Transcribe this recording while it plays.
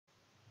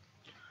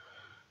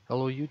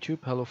Hello YouTube,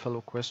 hello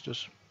fellow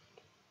questers.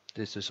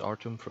 This is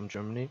Artem from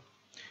Germany,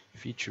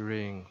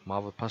 featuring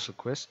Marvel Puzzle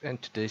Quest, and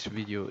today's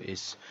video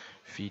is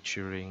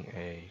featuring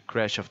a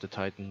Crash of the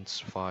Titans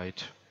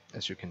fight.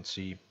 As you can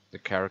see, the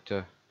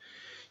character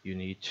you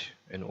need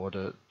in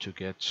order to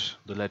get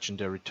the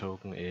legendary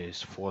token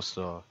is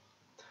 4-star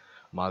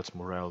Miles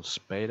Morales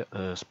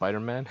Spider-Man,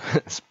 Spider-Man,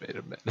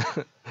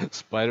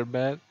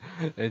 Spider-Man,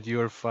 and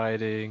you're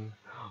fighting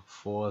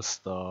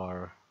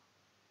 4-star.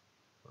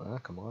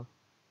 Come on.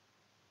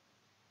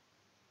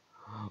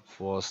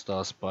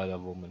 4-star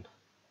Spider-Woman.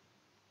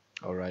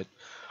 Alright.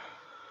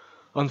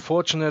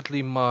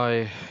 Unfortunately,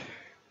 my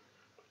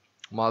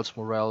Miles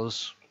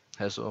Morales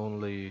has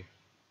only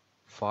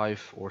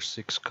 5 or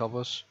 6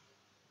 covers.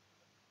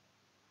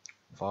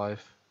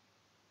 5.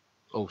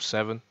 Oh,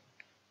 7.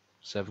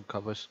 7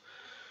 covers.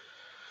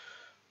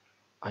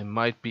 I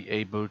might be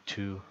able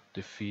to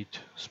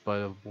defeat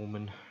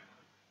Spider-Woman,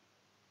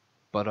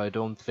 but I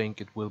don't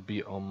think it will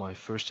be on my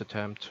first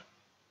attempt.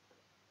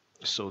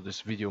 So this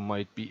video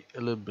might be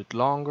a little bit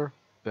longer.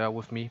 Bear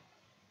with me.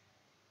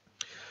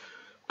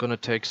 Gonna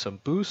take some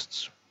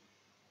boosts.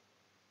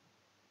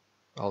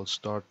 I'll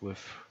start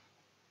with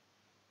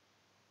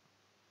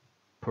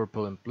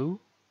purple and blue,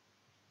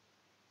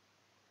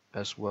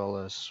 as well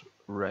as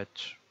red.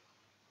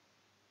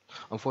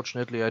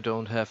 Unfortunately, I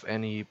don't have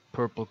any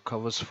purple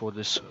covers for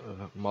this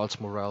Miles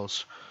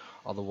Morales,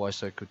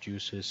 otherwise I could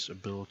use his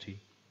ability.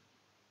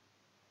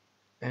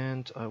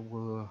 And I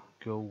will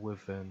go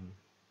with an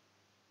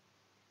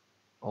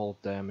all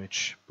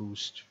damage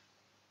boost.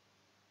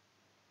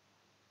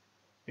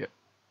 Yep.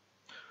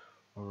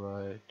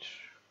 Alright.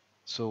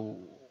 So,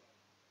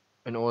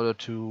 in order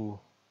to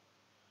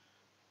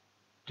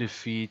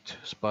defeat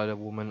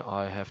Spider-Woman,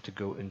 I have to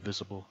go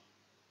invisible.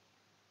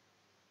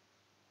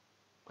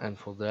 And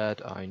for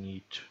that I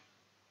need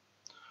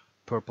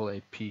purple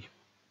AP.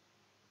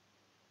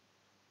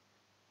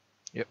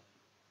 Yep.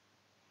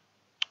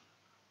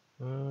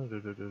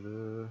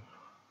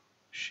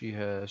 She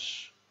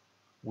has...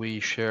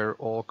 We share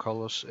all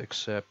colors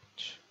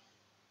except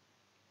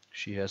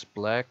she has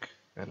black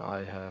and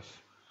I have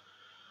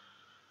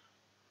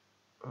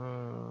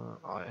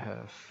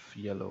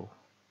yellow.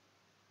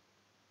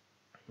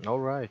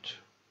 Alright.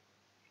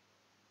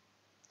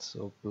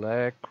 So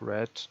black,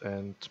 red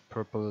and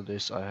purple,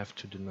 this I have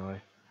to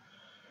deny.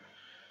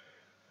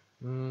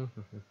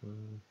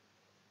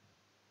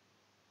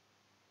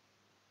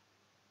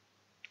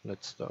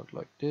 Let's start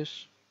like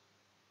this.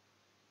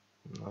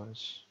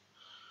 Nice.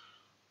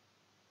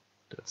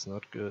 That's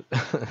not good.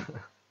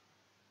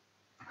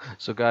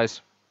 So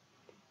guys,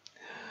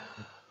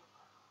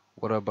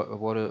 what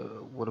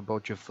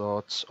about your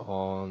thoughts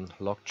on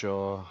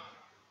Lockjaw,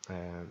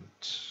 and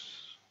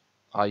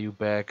are you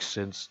back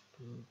since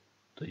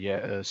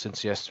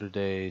since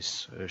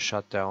yesterday's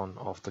shutdown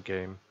of the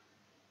game?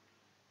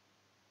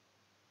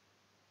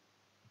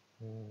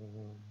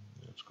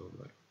 Let's go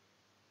like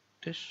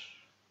this.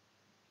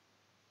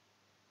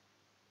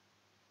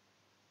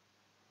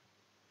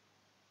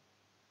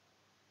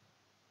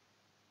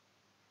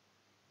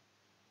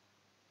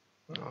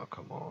 Oh,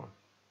 come on.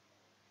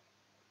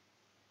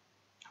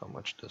 How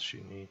much does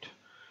she need?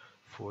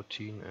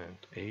 14 and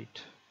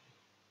 8.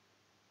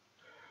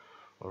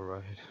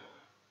 Alright.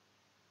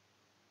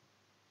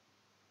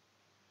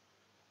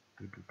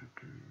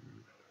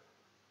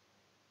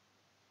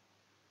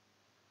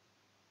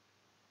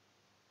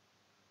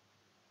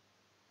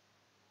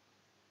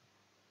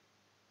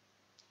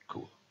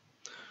 Cool.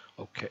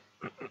 Okay.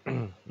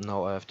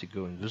 Now I have to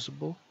go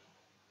invisible.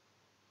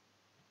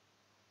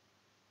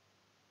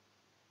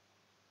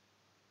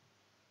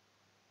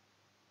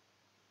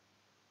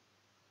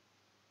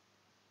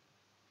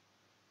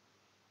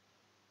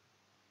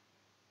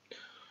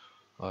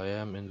 I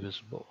am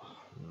invisible.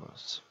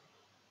 Nice.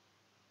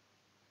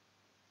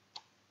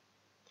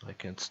 I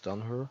can't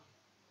stun her.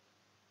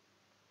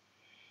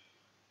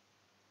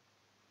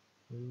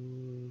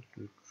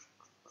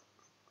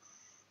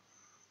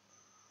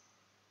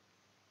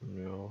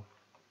 No.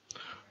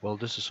 Well,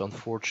 this is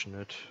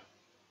unfortunate.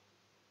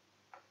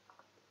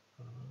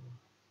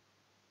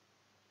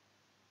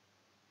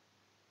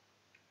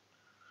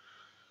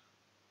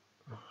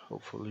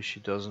 Hopefully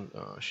she doesn't.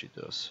 She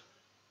does.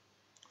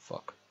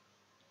 Fuck.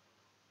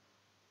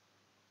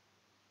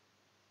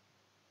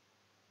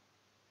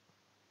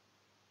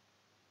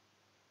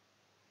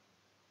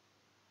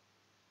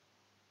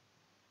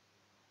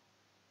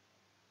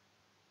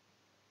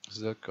 Is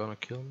that gonna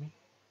kill me?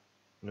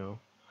 No.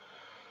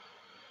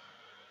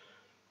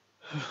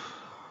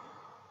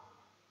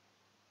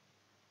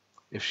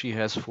 If she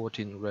has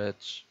 14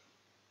 reds,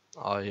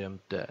 I am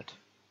dead.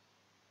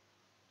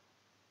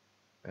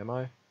 Am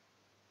I?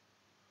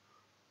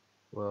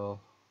 Well,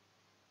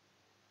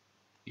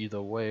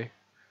 either way.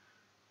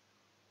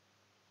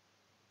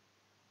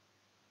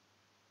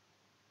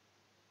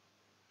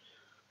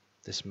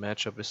 This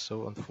matchup is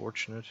so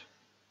unfortunate.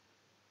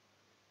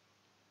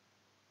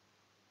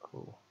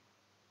 Cool.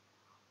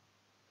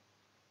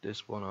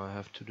 This one I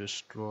have to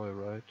destroy,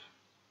 right?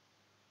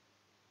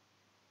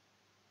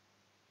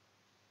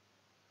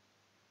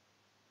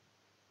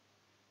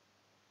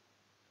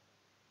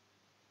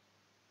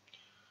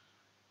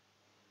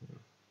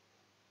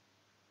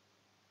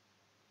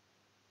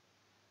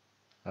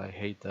 I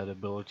hate that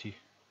ability.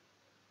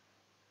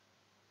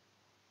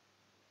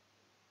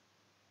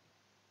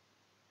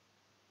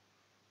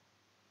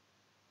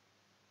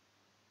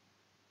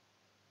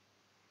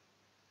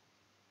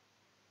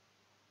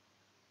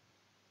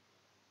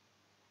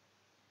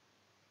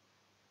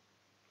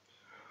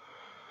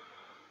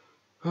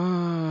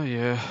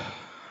 Yeah.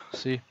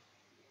 See,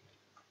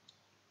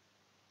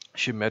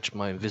 she matched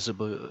my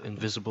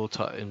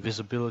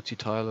invisibility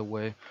tile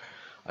away.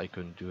 I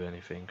couldn't do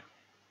anything.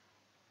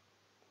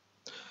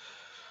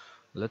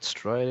 Let's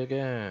try it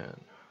again.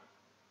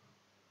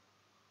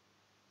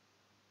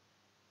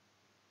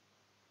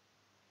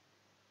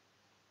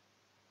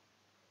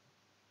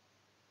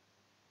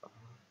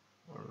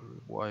 Or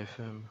revive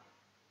him.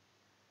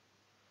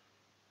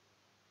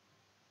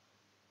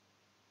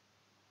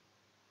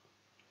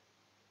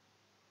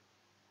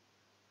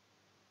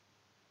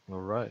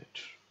 Alright.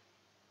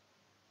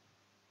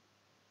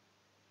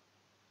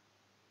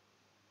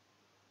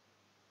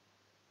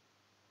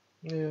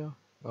 Yeah,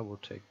 I will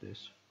take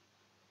this.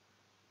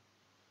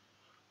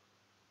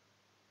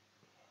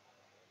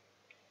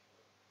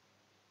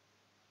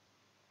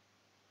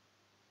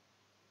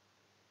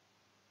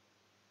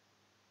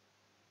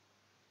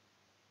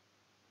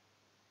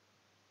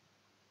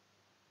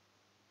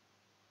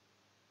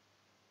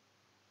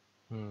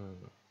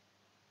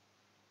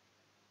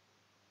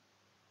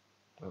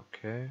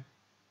 Okay.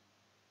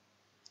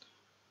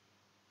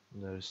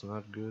 That is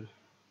not good.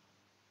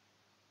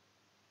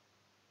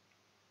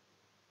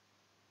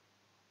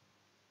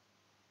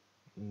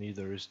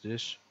 Neither is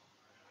this.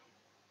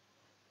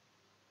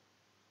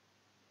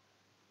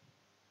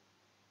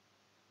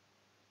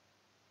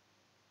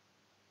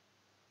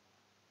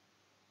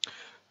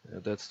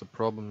 That's the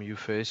problem you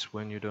face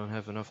when you don't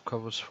have enough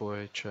covers for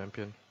a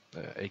champion,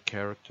 a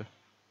character.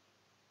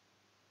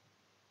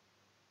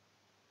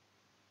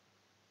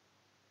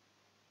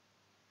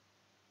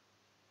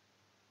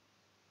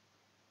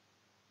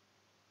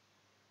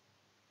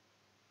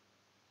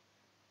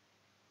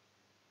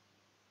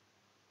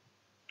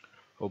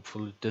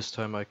 Hopefully this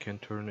time I can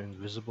turn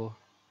invisible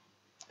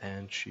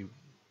and she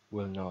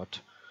will not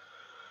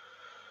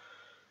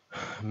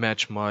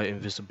match my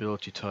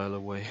invisibility tile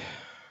away.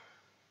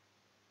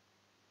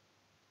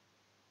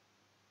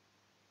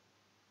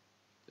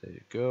 There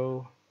you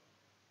go.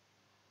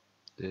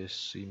 This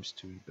seems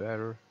to be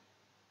better.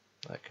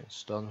 I can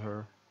stun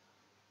her.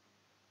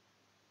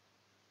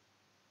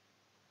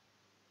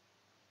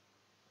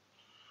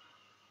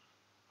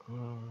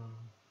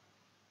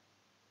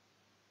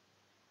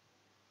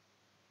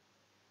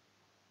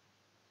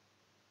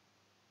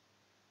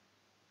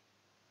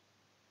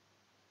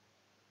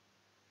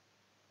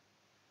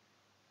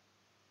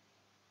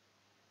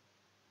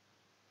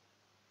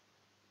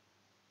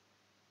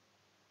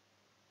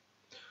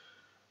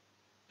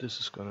 This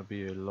is gonna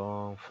be a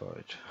long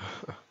fight.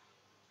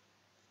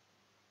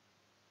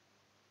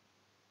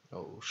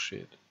 Oh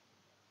shit.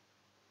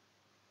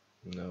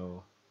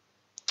 No.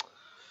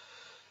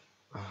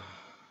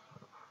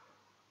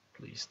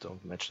 Please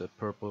don't match that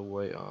purple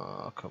away.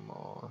 Ah, oh, come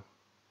on.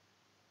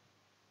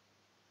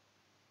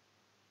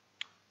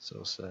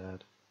 So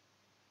sad.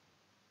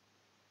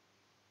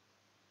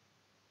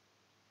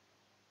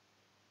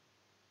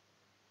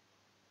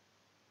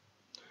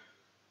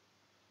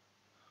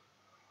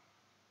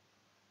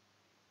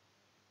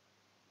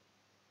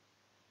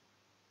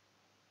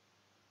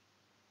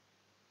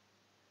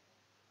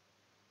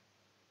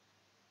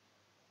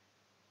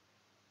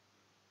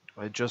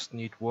 I just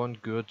need one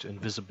good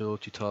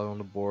invisibility tile on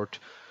the board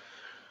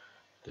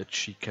that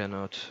she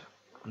cannot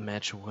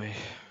match away.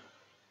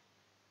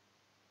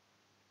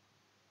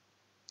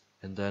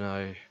 And then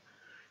I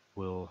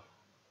will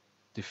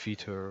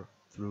defeat her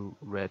through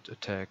red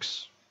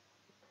attacks,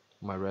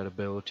 my red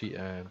ability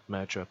and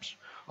matchups.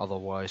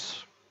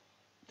 Otherwise,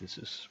 this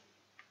is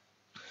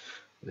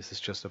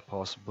just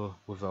impossible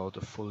without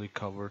a fully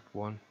covered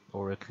one,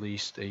 or at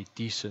least a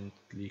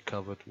decently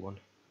covered one.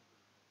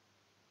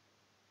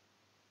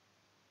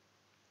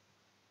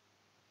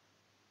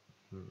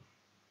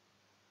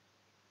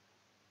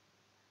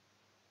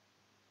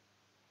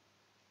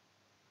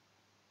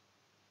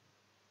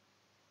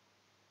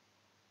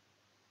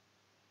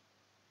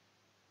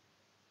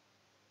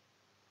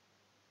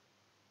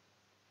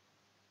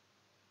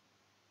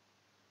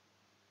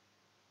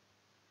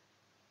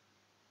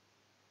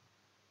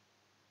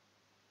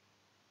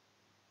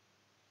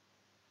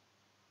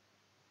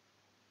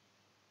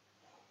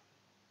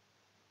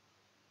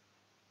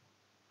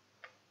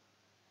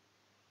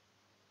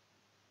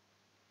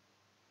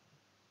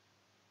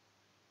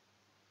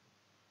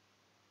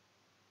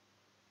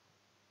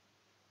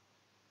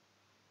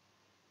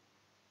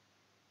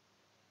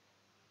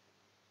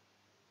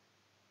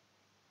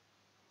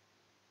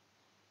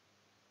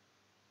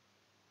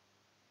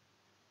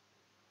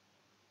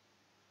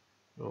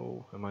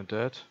 Oh, am I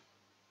dead?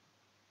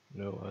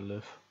 No, I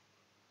live.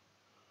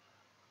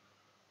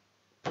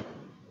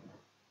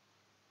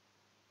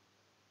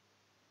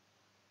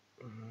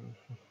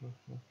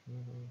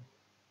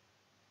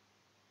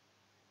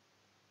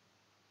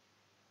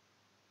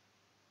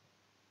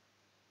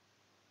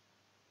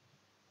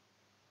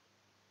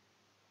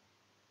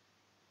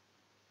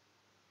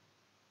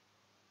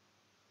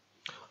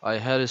 I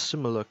had a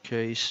similar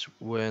case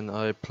when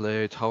I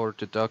played Howard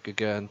the Duck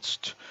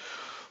against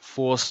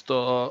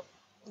 4-star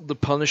the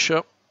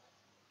Punisher,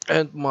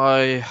 and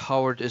my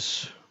Howard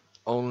is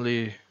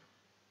only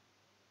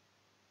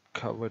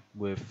covered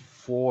with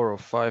 4 or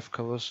 5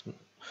 covers,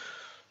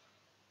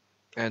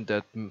 and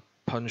that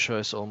Punisher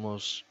is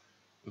almost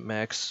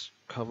max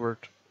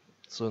covered.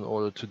 So in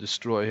order to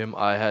destroy him,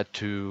 I had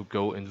to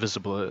go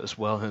invisible as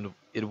well, and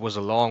it was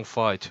a long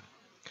fight.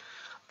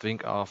 I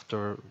think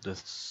after the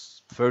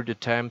third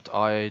attempt,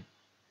 I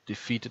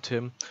defeated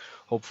him.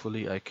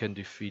 Hopefully, I can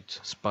defeat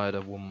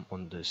Spider-Woman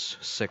on this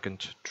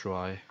second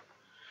try.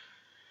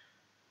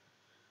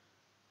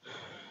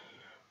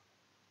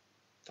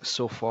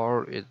 So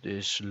far, it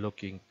is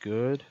looking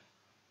good.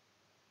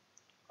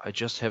 I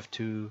just have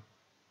to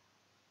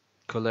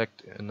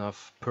collect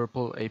enough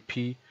purple AP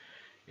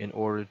in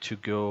order to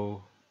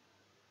go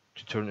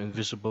to turn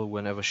invisible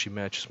whenever she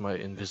matches my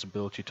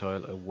invisibility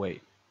tile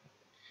away.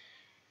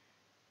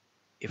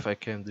 If I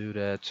can do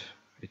that,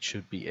 it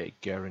should be a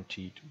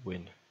guaranteed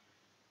win.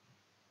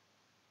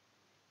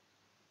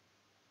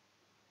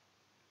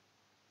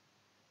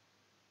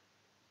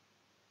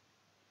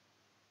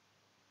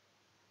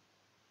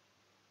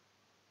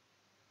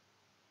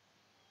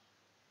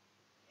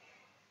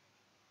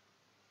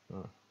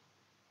 Uh,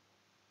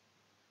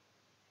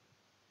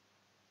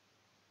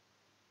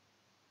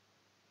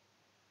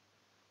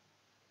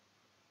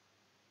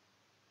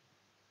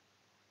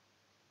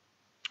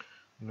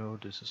 no,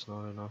 this is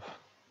not enough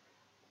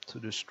to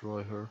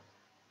destroy her.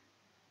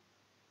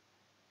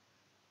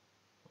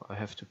 I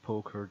have to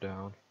poke her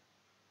down.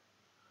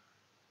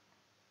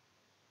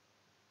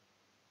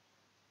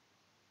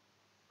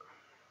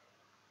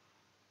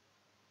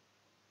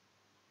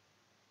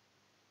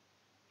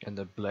 And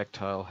the black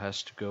tile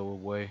has to go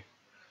away,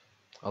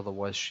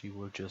 otherwise she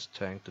will just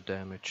tank the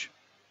damage.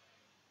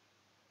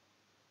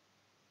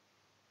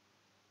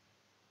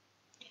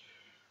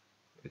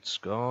 It's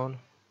gone.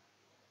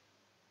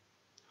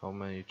 How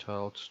many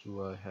tiles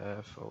do I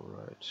have?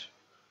 Alright.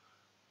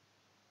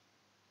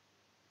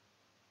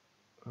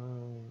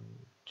 And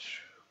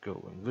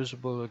go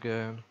invisible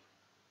again.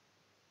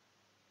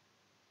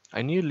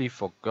 I nearly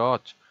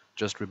forgot.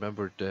 Just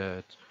remembered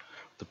that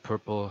the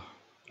purple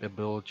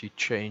ability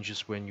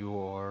changes when you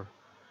are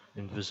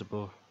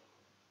invisible.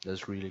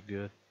 That's really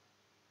good.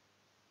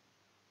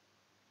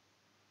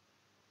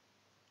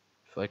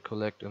 If I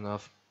collect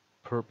enough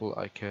purple,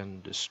 I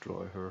can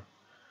destroy her.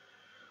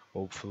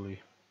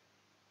 Hopefully.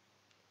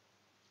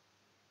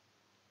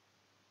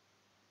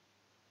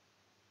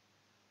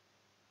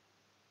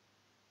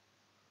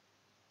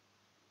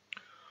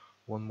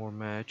 One more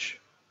match.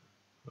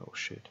 Oh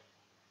shit.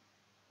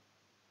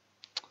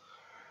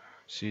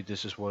 See,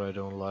 this is what I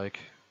don't like.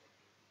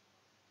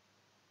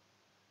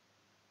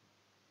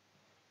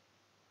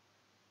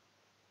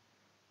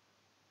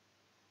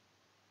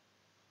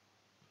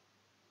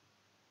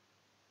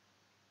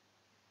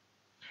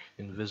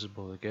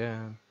 Invisible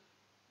again.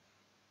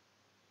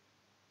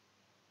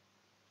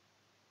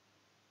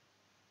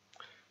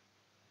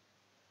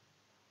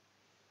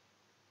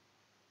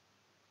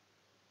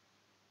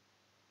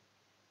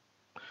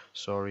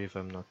 Sorry if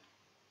I'm not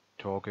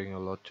talking a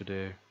lot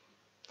today.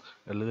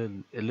 A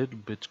little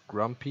bit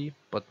grumpy,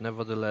 but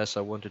nevertheless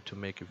I wanted to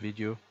make a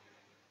video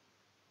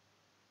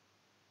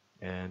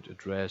and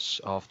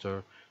address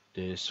after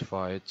this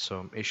fight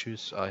some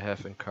issues I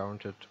have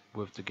encountered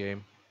with the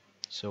game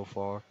so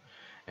far,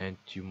 and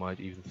you might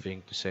even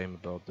think the same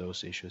about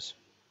those issues.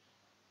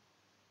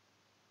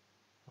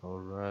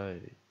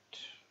 Alright.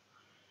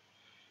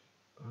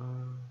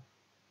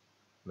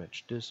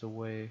 Match this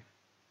away.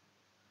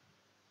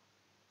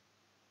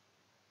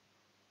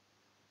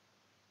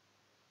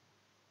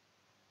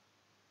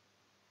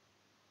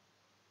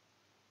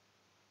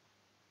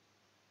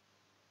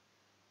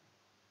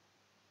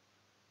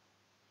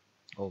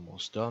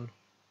 Almost done.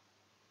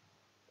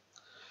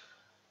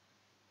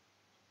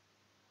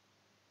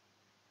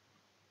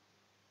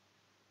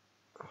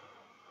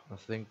 I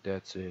think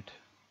that's it.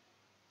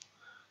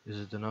 Is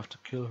it enough to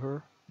kill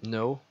her?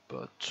 No,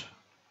 but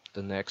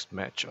the next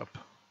matchup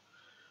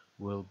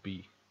will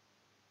be.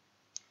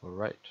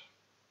 Alright.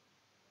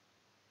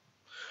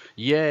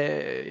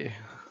 Yay!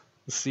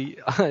 See,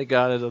 I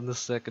got it on the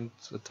second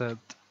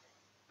attempt.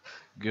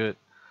 Good.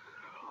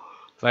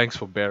 Thanks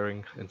for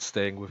bearing and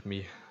staying with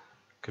me,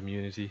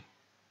 community.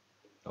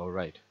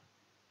 Alright.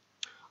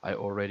 I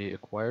already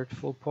acquired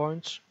full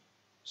points,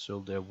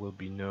 so there will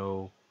be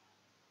no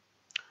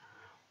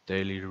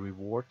daily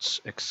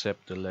rewards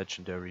except the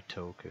legendary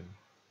token.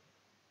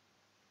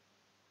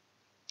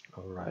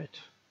 Alright.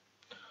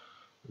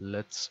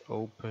 Let's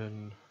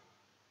open.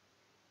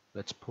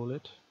 Let's pull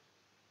it.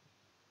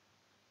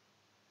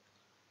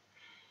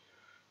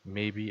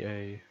 Maybe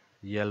a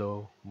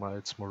yellow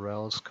Miles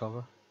Morales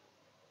cover.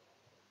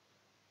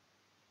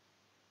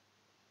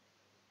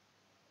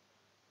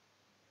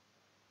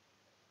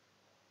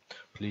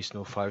 Please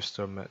no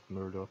 5-star Matt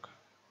Murdock.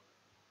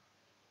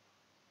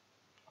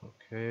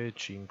 Okay,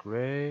 Jean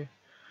Grey.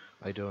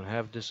 I don't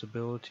have this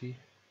ability.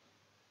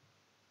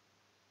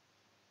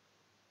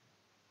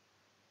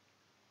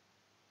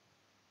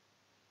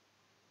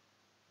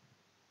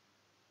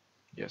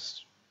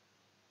 Yes,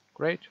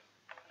 great.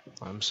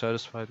 I'm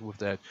satisfied with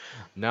that.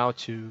 Now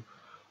to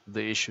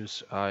the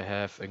issues I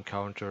have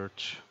encountered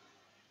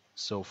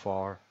so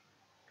far.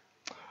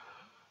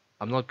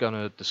 I'm not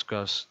gonna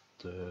discuss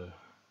the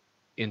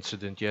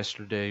incident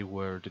yesterday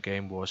where the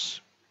game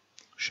was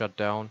shut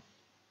down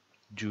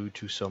due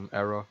to some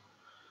error.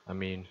 I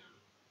mean,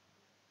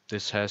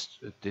 this has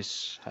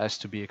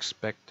to be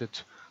expected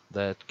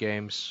that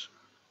games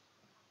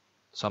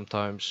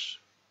sometimes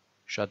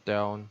shut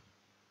down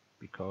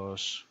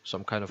because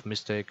some kind of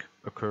mistake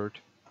occurred.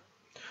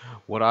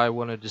 What I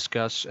want to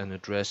discuss and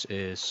address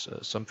is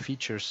some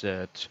features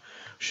that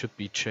should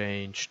be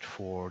changed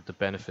for the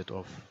benefit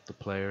of the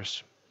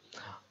players.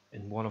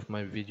 In one of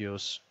my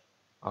videos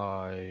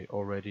I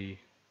already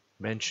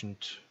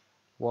mentioned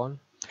one,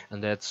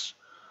 and that's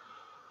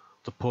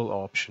the pull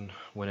option.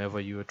 Whenever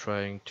you are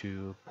trying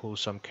to pull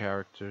some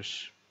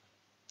characters,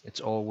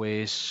 it's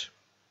always,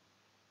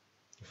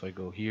 if I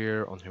go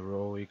here on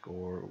heroic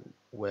or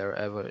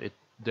wherever,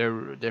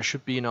 there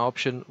should be an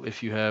option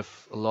if you have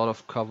a lot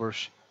of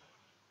covers,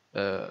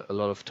 a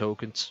lot of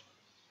tokens,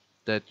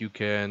 that you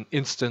can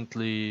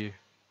instantly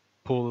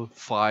pull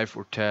 5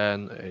 or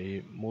 10,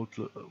 a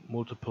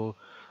multiple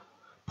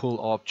pull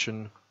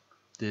option.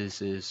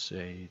 This is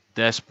a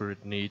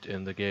desperate need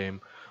in the game,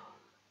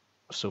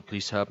 so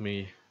please help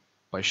me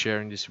by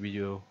sharing this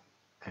video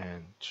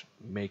and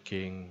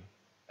making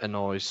a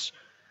noise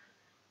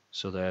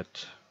so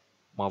that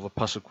Marvel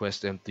Puzzle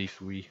Quest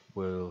MD3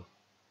 will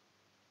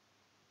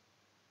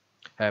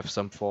have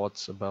some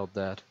thoughts about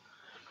that.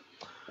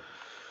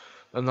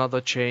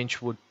 Another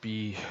change would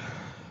be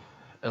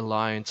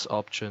alliance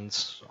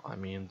options. I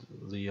mean,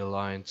 the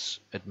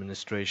alliance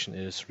administration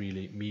is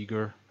really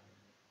meager.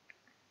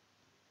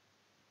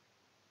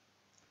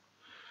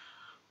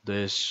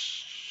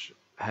 This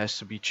has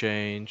to be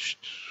changed.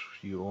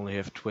 You only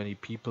have 20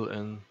 people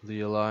in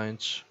the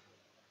alliance.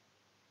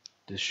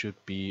 This should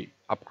be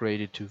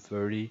upgraded to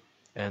 30,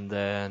 and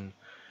then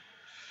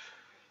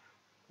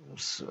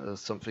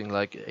something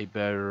like a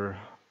better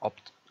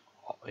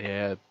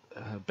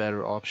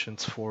better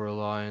options for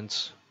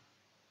alliance.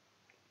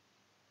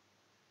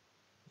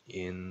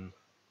 In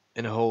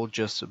a whole,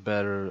 just a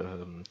better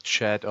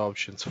chat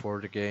options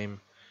for the game.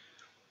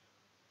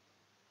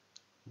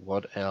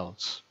 What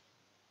else?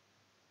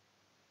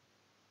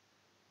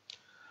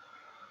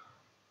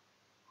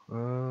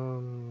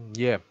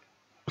 Yeah,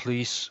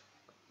 please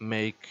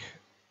make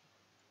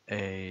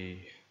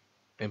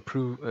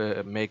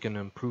make an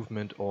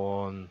improvement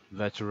on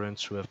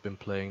veterans who have been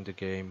playing the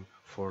game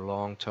for a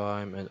long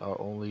time and are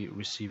only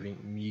receiving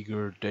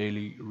meager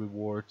daily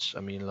rewards.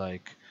 I mean,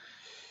 like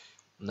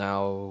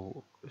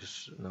now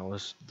is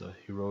the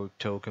heroic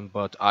token,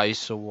 but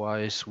ISO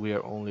wise we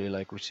are only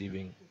like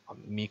receiving,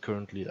 me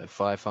currently, like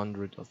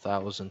 500,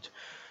 1,000.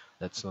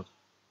 That's not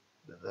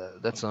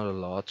that's not a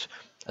lot,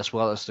 as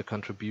well as the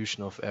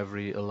contribution of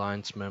every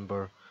alliance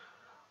member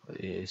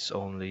is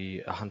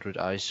only 100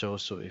 ISO.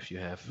 So if you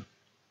have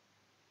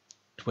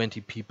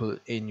 20 people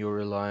in your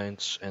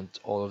alliance and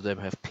all of them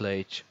have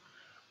played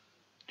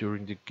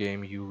during the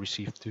game, you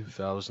receive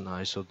 2,000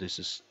 ISO. This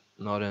is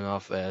not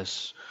enough.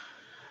 As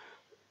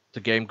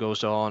the game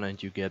goes on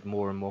and you get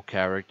more and more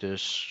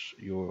characters,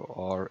 you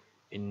are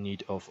in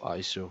need of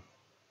ISO.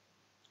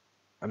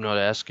 I'm not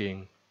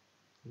asking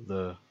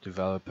the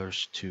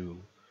developers to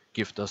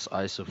gift us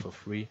ISO for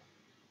free,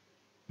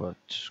 but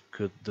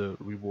could the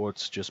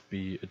rewards just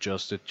be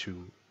adjusted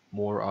to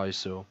more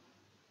ISO,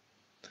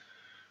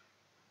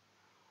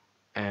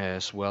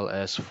 as well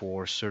as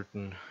for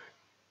certain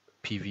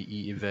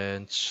PvE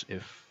events,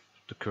 if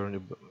the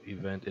current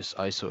event is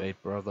ISO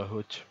 8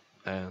 Brotherhood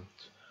and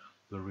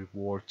the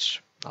rewards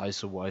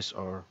ISO wise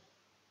are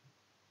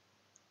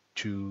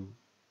too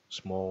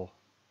small.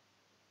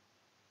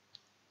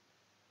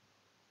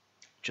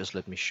 Just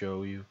let me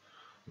show you.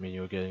 I mean,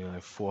 you're getting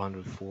like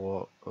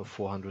 404 or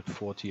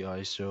 440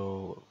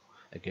 ISO.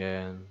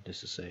 Again,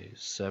 this is a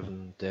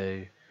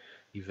 7-day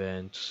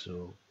event,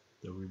 so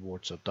the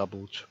rewards are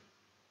doubled.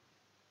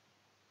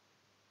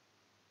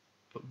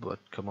 But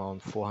come on,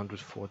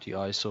 440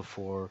 ISO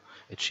for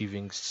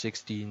achieving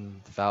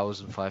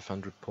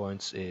 16,500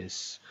 points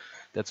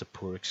that's a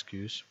poor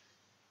excuse.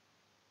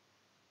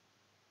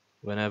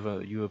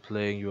 Whenever you are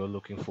playing, you are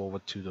looking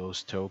forward to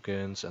those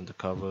tokens and the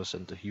covers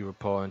and the hero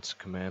points,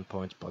 command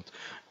points, but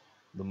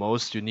the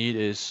most you need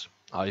is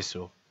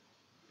ISO.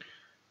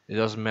 It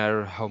doesn't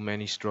matter how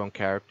many strong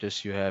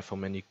characters you have, how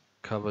many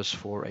covers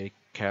for a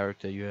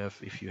character you have,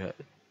 if you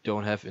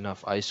don't have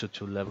enough ISO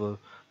to level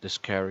this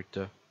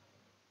character,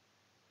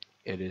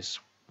 it is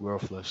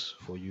worthless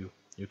for you.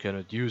 You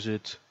cannot use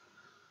it.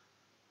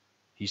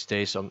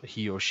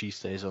 He or she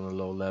stays on a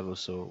low level,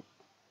 so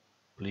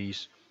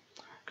please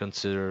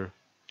consider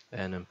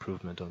an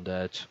improvement on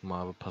that.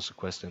 Marvel Puzzle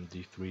Quest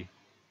MD3.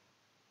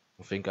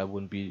 I think I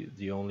wouldn't be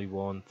the only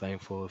one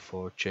thankful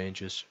for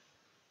changes.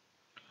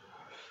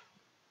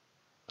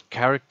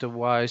 Character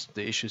wise,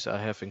 the issues I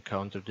have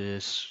encountered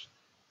is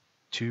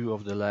 2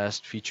 of the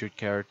last featured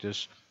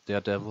characters,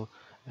 Daredevil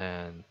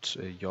and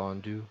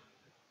Yondu.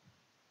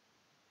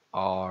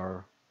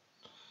 are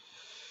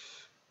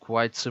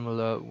quite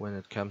similar when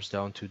it comes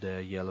down to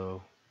their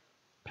yellow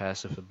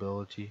passive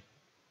ability.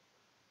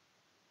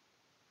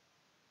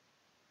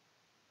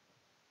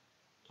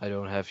 I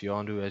don't have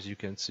Yondu, as you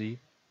can see.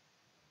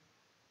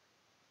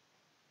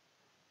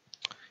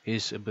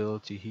 His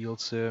ability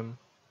heals him,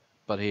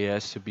 but he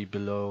has to be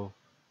below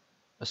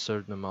a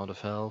certain amount of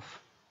health.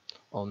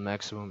 On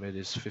maximum it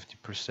is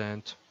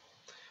 50%.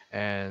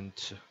 And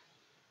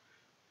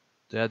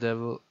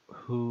Daredevil,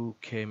 who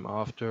came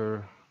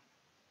after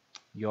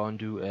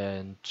Yondu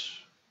and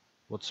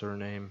what's her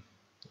name?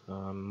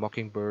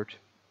 Mockingbird.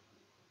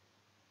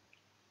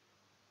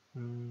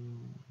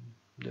 Mm,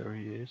 there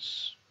he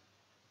is.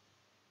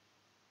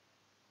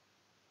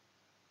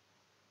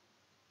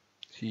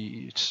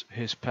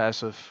 His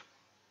passive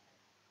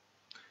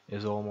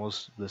is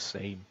almost the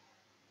same,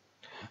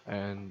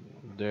 and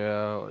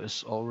there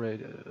has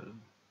already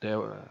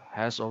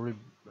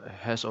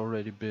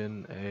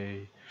been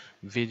a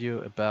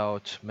video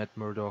about Matt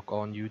Murdock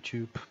on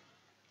YouTube,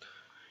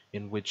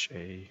 in which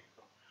a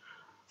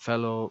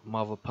fellow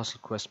Marvel Puzzle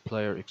Quest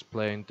player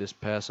explained this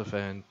passive,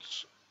 and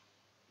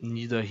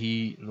neither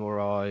he nor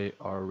I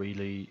are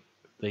really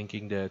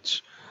thinking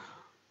that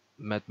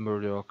Matt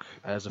Murdock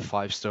as a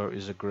 5-star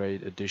is a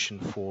great addition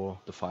for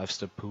the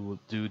 5-star pool,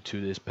 due to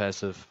this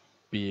passive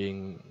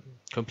being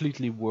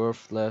completely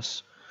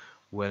worthless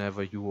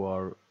whenever you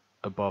are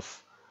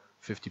above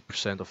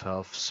 50% of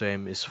health.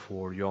 Same is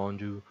for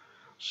Yondu.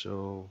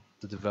 So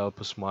the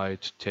developers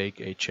might take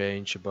a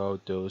change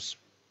about those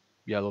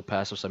yellow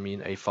passives. I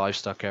mean, a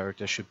 5-star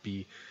character should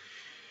be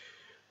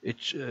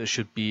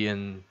should be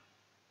an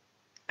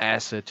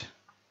asset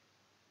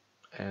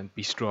and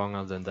be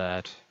stronger than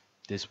that.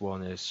 This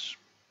one is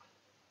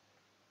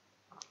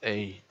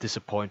a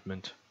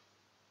disappointment.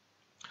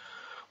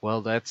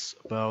 Well, that's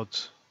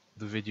about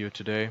the video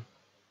today.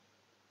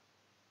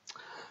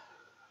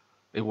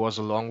 It was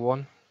a long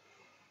one.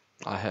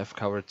 I have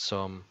covered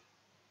some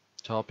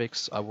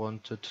topics I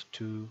wanted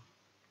to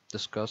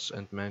discuss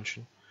and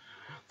mention.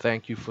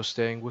 Thank you for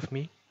staying with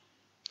me.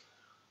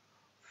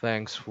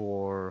 Thanks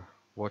for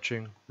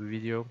watching the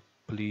video.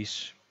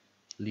 Please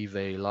leave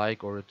a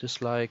like or a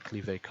dislike,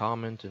 leave a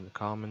comment in the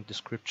comment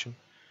description,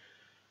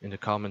 in the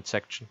comment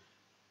section,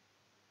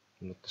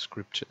 in the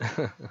description.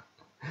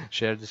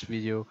 Share this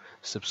video,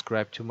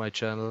 subscribe to my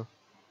channel.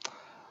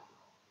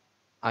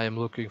 I am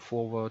looking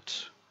forward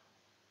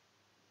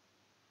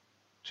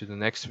to the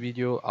next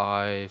video.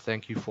 I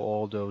thank you for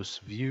all those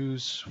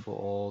views, for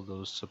all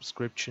those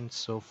subscriptions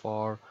so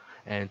far,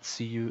 and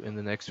see you in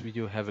the next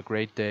video. Have a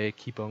great day,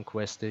 keep on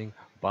questing,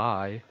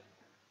 bye.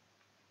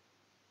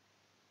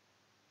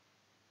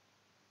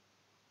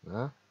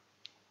 Huh?